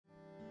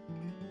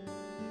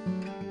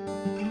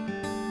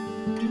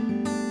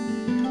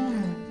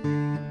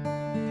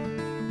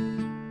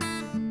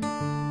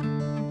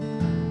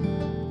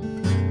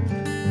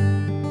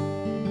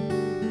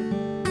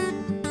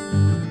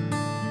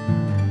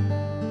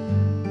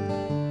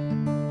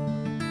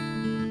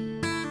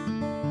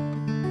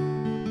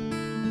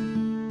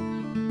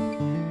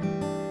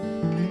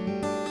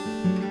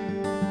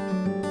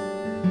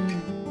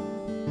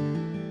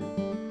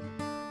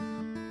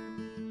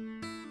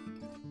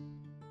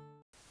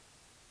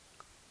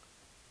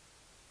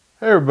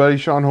Hey everybody,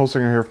 Sean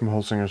Holsinger here from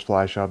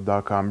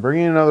HolsingersFlyShop.com,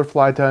 bringing you another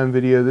fly time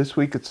video. This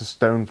week it's a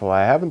stonefly.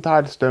 I haven't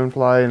tied a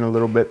stonefly in a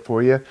little bit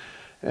for you,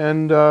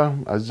 and I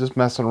was just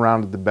messing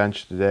around at the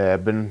bench today.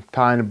 I've been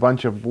tying a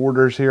bunch of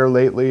orders here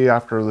lately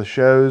after the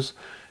shows,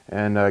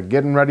 and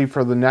getting ready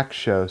for the next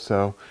show.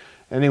 So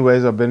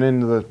anyways, I've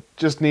been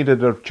just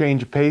needed a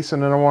change of pace,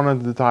 and then I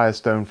wanted to tie a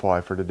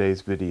stonefly for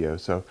today's video.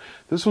 So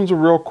this one's a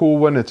real cool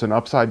one. It's an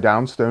upside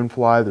down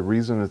stonefly. The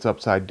reason it's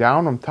upside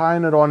down, I'm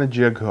tying it on a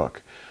jig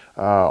hook.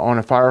 On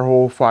a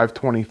Firehole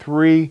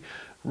 523,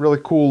 really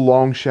cool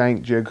long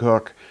shank jig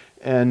hook,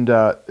 and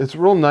it's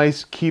real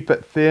nice. Keep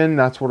it thin.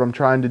 That's what I'm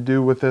trying to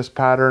do with this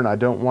pattern. I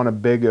don't want a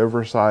big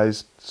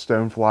oversized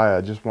stonefly.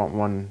 I just want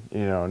one,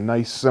 a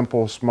nice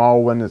simple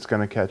small one that's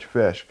going to catch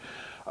fish.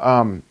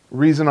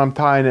 Reason I'm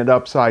tying it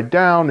upside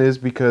down is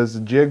because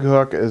the jig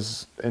hook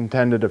is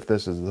intended, if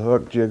this is the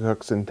hook, jig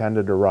hook's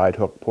intended to ride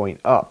hook point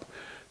up.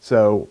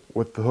 So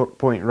with the hook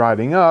point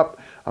riding up,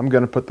 I'm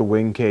going to put the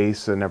wing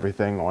case and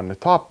everything on the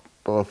top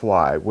of the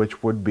fly,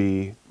 which would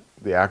be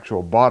the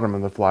actual bottom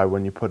of the fly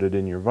when you put it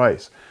in your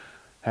vise,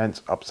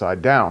 hence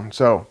upside down.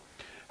 So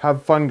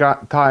have fun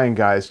tying,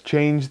 guys.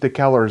 Change the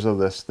colors of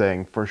this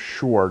thing for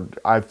sure.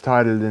 I've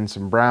tied it in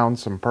some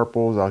browns, some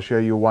purples. I'll show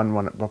you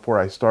one before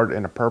I start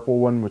in a purple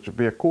one, which would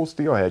be a cool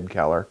steelhead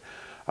color.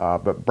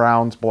 But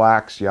browns,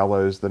 blacks,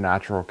 yellows, the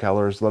natural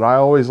colors that I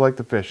always like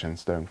to fish in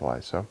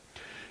stoneflies. So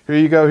here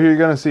you go. Here you're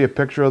going to see a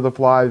picture of the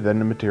fly, then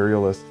the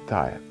material is to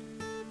tie it.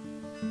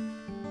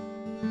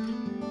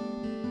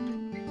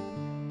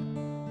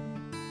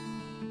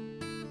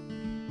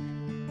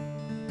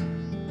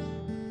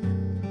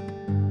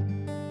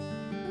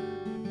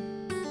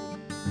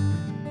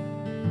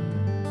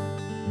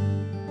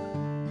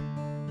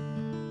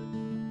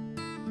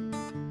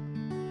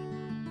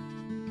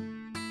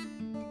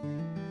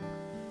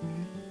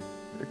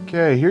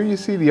 Okay, here you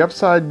see the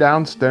upside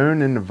down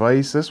stone in the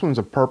vise. This one's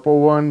a purple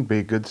one, be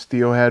a good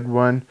steelhead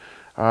one.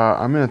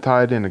 I'm going to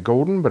tie it in a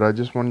golden, but I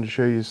just wanted to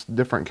show you a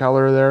different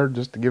color there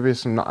just to give you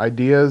some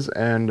ideas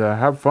and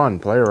have fun,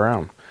 play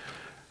around.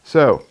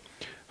 So,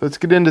 let's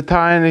get into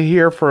tying it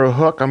here for a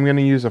hook. I'm going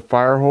to use a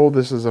Firehole.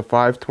 This is a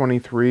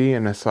 523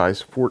 and a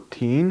size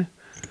 14.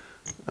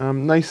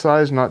 Nice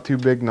size, not too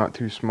big, not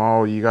too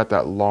small. You got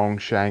that long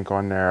shank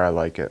on there, I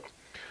like it.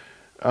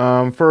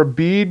 For a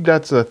bead,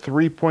 that's a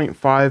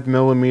 3.5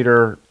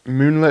 millimeter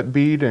Moonlit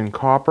bead in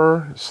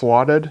copper,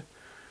 slotted.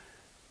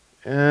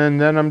 And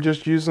then I'm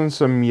just using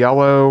some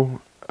yellow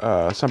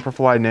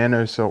Semperfli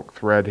Nano silk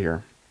thread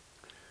here.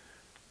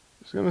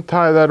 Just going to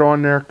tie that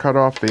on there, cut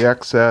off the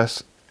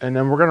excess, and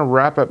then we're going to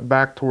wrap it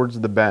back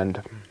towards the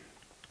bend.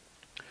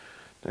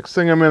 Next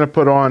thing I'm going to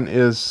put on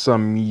is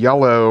some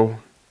yellow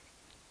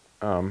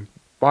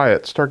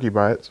biots, turkey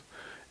biots,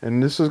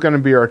 and this is going to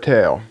be our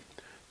tail.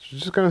 So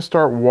just going to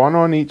start one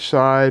on each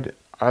side.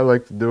 I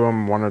like to do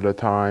them one at a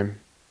time.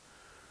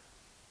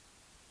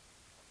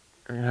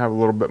 I can have a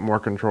little bit more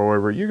control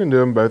over it. You can do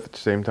them both at the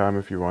same time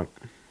if you want.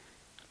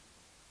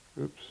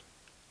 Oops.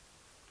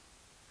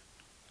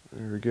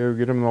 There we go.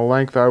 Get them the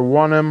length I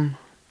want them.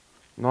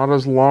 Not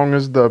as long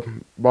as the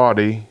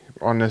body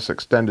on this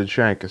extended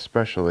shank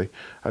especially.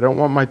 I don't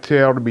want my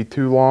tail to be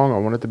too long. I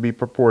want it to be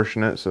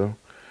proportionate, so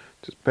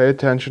just pay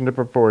attention to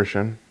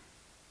proportion.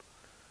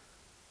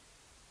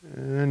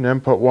 And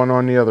then put one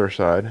on the other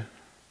side.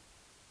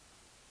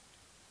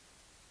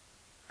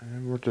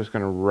 And we're just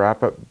going to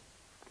wrap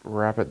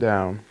it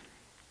down.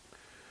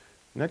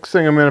 Next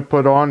thing I'm going to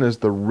put on is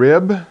the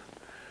rib.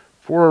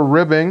 For a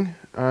ribbing,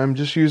 I'm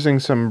just using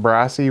some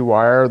Brassie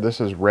wire. This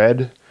is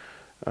red.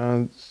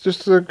 It's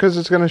just because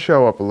it's going to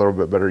show up a little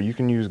bit better. You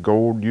can use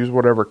gold, use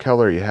whatever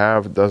color you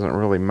have. It doesn't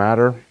really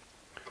matter.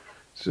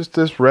 It's just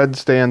this red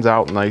stands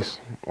out nice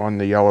on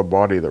the yellow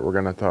body that we're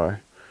going to tie.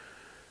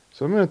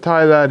 So I'm going to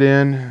tie that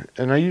in,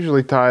 and I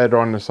usually tie it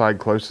on the side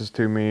closest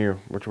to me,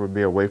 which would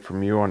be away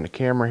from you on the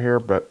camera here,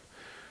 but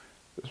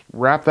just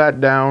wrap that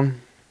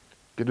down,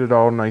 get it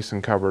all nice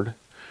and covered.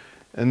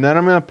 And then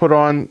I'm going to put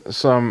on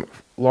some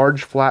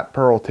large flat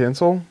pearl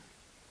tinsel,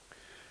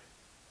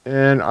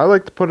 and I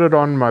like to put it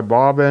on my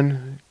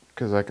bobbin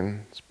because I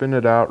can spin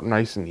it out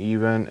nice and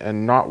even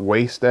and not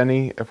waste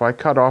any. If I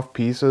cut off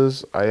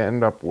pieces, I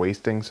end up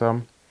wasting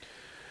some.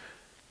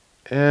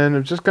 And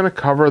I'm just going to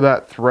cover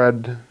that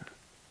thread,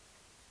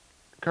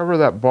 cover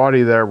that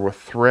body there with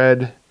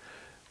thread,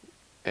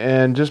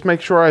 and just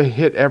make sure I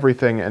hit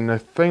everything. And the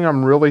thing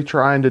I'm really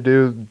trying to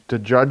do to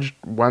judge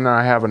when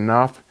I have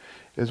enough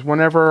is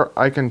whenever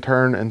I can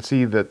turn and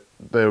see that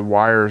the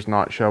wire's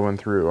not showing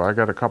through. I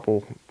got a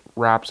couple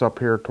wraps up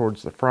here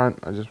towards the front.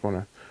 I just want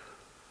to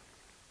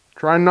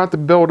try not to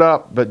build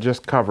up, but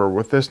just cover.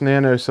 With this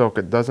nano silk,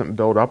 it doesn't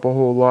build up a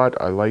whole lot.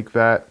 I like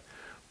that,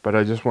 but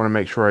I just want to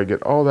make sure I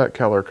get all that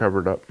color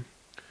covered up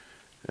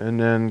and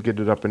then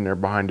get it up in there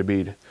behind the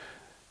bead.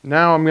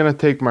 Now I'm going to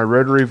take my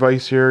rotary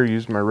vise here,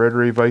 use my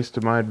rotary vise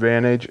to my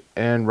advantage,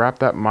 and wrap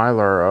that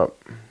mylar up.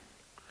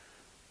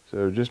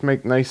 So just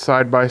make nice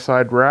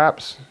side-by-side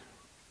wraps,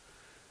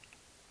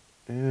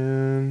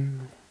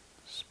 and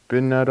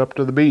spin that up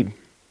to the bead.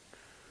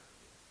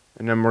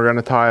 And then we're going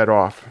to tie it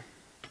off.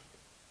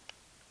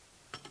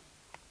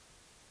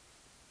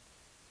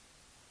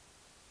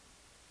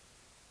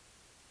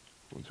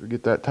 Once we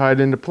get that tied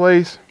into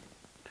place,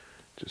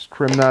 just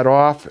trim that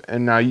off.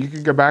 And now you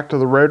can go back to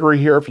the rotary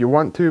here if you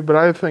want to, but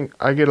I think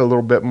I get a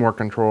little bit more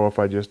control if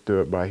I just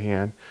do it by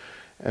hand.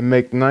 And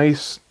make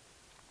nice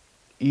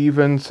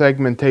even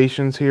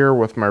segmentations here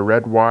with my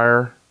red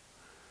wire.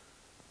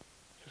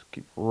 Just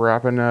keep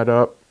wrapping that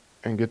up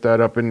and get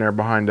that up in there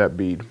behind that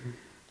bead.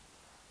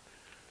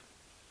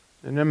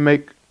 And then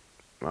make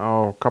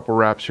a couple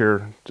wraps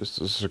here just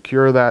to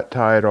secure that,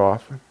 tie it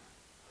off.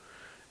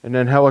 And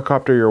then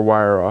helicopter your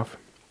wire off.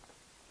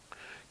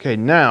 Okay,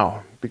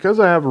 now, because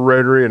I have a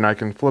rotary and I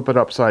can flip it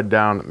upside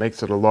down, it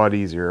makes it a lot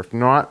easier. If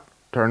not,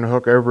 turn the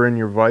hook over in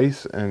your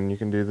vise and you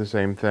can do the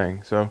same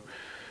thing. So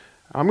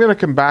I'm going to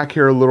come back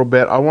here a little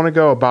bit. I want to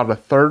go about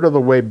 1/3 of the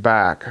way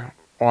back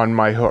on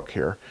my hook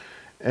here.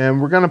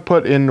 And we're going to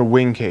put in the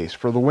wing case.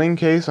 For the wing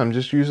case, I'm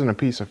just using a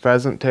piece of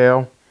pheasant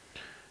tail.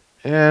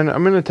 And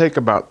I'm going to take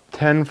about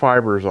 10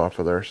 fibers off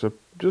of there. So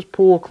just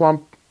pull a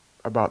clump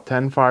about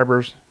 10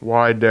 fibers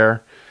wide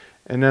there.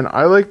 And then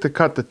I like to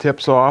cut the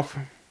tips off.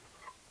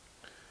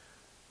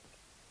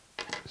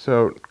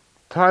 So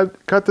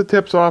cut the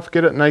tips off,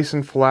 get it nice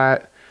and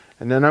flat,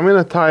 and then I'm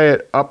going to tie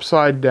it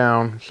upside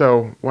down.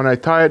 So when I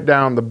tie it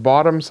down, the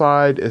bottom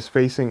side is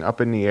facing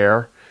up in the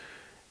air.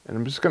 And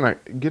I'm just going to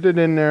get it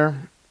in there,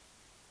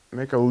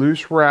 make a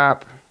loose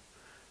wrap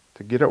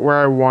to get it where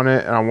I want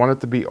it, and I want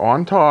it to be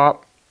on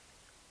top.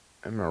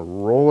 I'm going to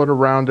roll it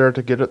around there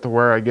to get it to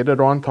where I get it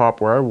on top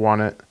where I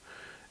want it,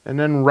 and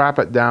then wrap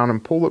it down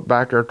and pull it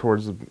back there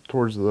towards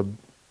the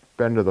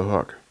bend of the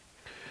hook.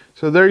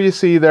 So there you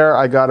see there,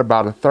 I got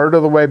about 1/3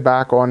 of the way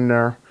back on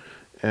there,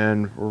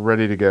 and we're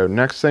ready to go.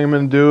 Next thing I'm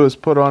going to do is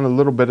put on a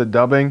little bit of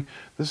dubbing.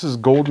 This is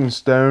Golden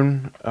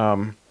Stone.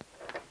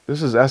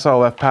 This is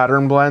SLF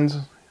pattern blends,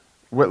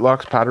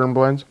 Whitlock's pattern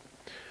blends.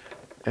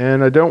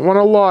 And I don't want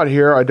a lot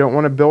here. I don't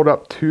want to build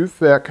up too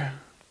thick,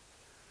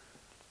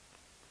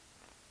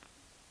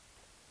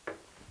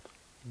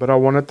 but I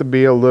want it to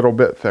be a little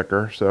bit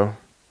thicker. So I'm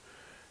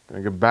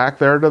going to go back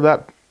there to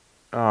that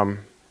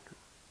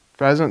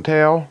pheasant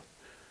tail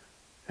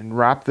and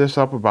wrap this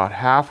up about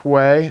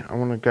halfway. I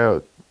want to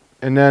go,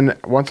 and then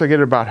once I get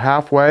it about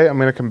halfway, I'm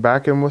going to come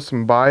back in with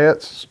some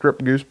biots,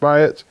 strip goose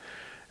biots,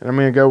 and I'm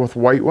going to go with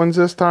white ones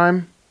this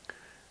time.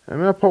 I'm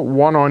going to put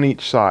one on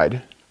each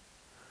side,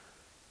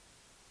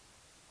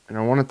 and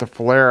I want it to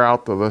flare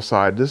out to the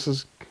side. This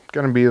is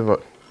going to be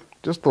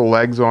just the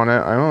legs on it.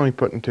 I'm only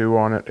putting 2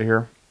 on it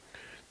here,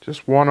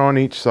 just 1 on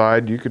each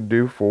side. You could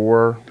do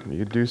 4, you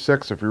could do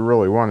 6 if you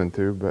really wanted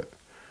to, but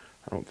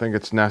I don't think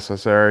it's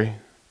necessary.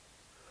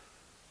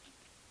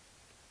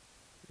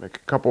 Make a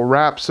couple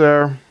wraps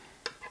there,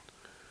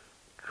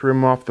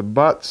 trim off the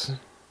butts,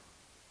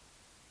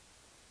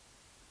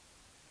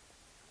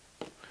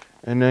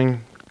 and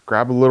then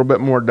grab a little bit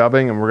more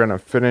dubbing, and we're going to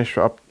finish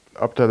up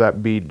to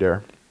that bead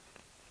there.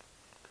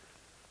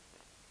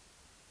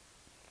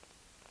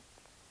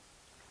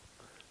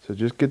 So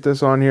just get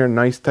this on here,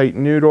 nice tight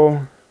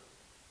noodle,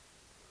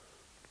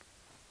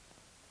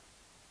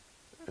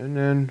 and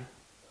then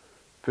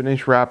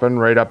finish wrapping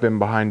right up in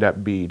behind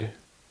that bead.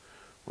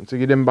 Once we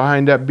get in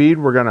behind that bead,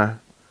 we're going to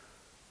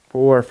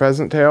pull our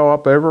pheasant tail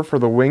up over for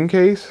the wing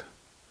case.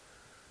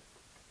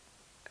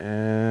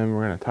 And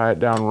we're going to tie it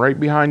down right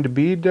behind the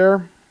bead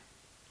there.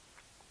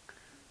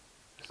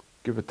 Just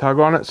give a tug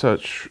on it so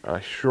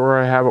it's sure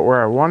I have it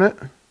where I want it.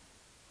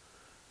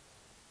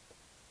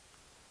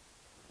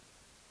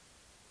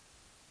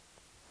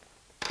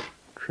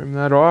 Trim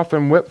that off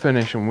and whip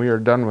finish, and we are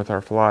done with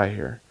our fly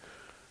here.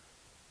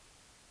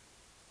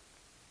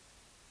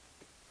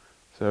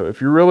 So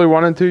if you really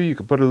wanted to, you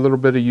could put a little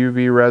bit of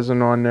UV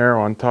resin on there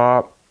on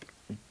top,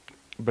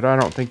 but I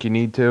don't think you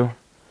need to.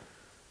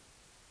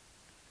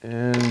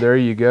 And there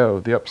you go,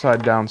 the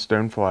upside down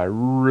stonefly.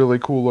 Really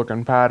cool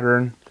looking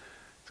pattern.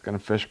 It's going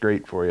to fish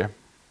great for you.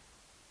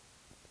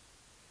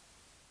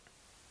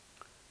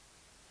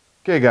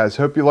 Okay guys,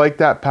 hope you like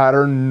that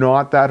pattern.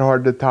 Not that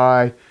hard to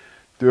tie.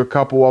 Do a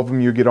couple of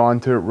them, you get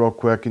onto it real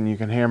quick, and you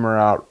can hammer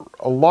out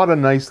a lot of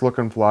nice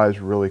looking flies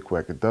really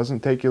quick. It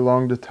doesn't take you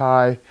long to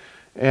tie,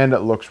 and it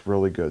looks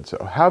really good.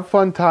 So have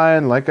fun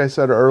tying. Like I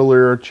said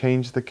earlier,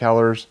 change the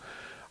colors.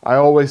 I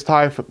always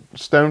tie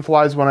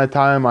stoneflies when I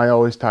tie them. I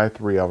always tie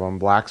 3 of them,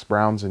 blacks,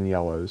 browns, and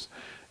yellows.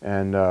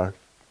 And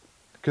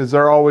because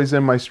they're always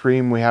in my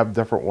stream, we have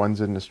different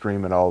ones in the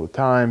stream at all the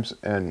times.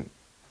 And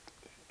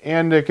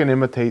they can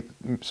imitate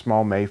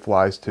small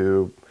mayflies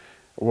too.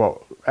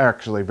 Well,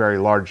 actually very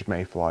large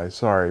mayflies,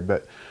 sorry.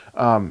 But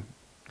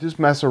just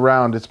mess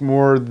around. It's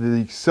more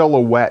the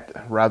silhouette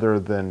rather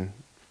than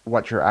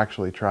what you're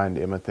actually trying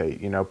to imitate.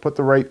 You know, put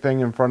the right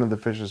thing in front of the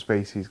fish's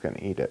face, he's going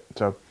to eat it.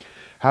 So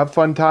have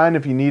fun tying.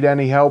 If you need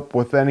any help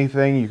with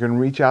anything, you can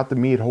reach out to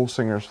me at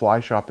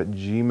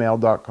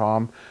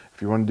holsingersflyshop@gmail.com.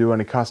 If you want to do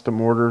any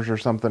custom orders or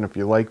something, if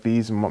you like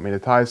these and want me to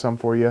tie some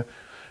for you,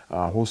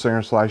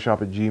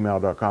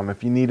 holsingersflyshop@gmail.com.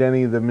 If you need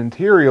any of the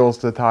materials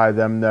to tie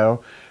them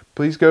though,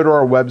 please go to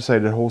our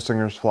website at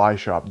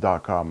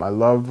holsingersflyshop.com. I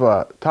love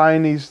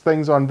tying these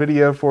things on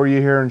video for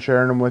you here and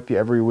sharing them with you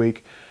every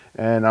week.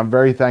 And I'm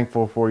very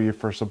thankful for you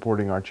for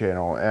supporting our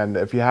channel. And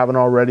if you haven't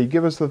already,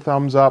 give us the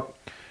thumbs up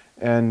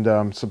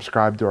and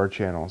subscribe to our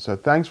channel. So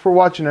thanks for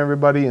watching,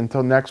 everybody.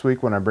 Until next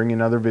week when I bring you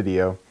another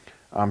video,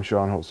 I'm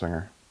Sean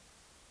Holsinger.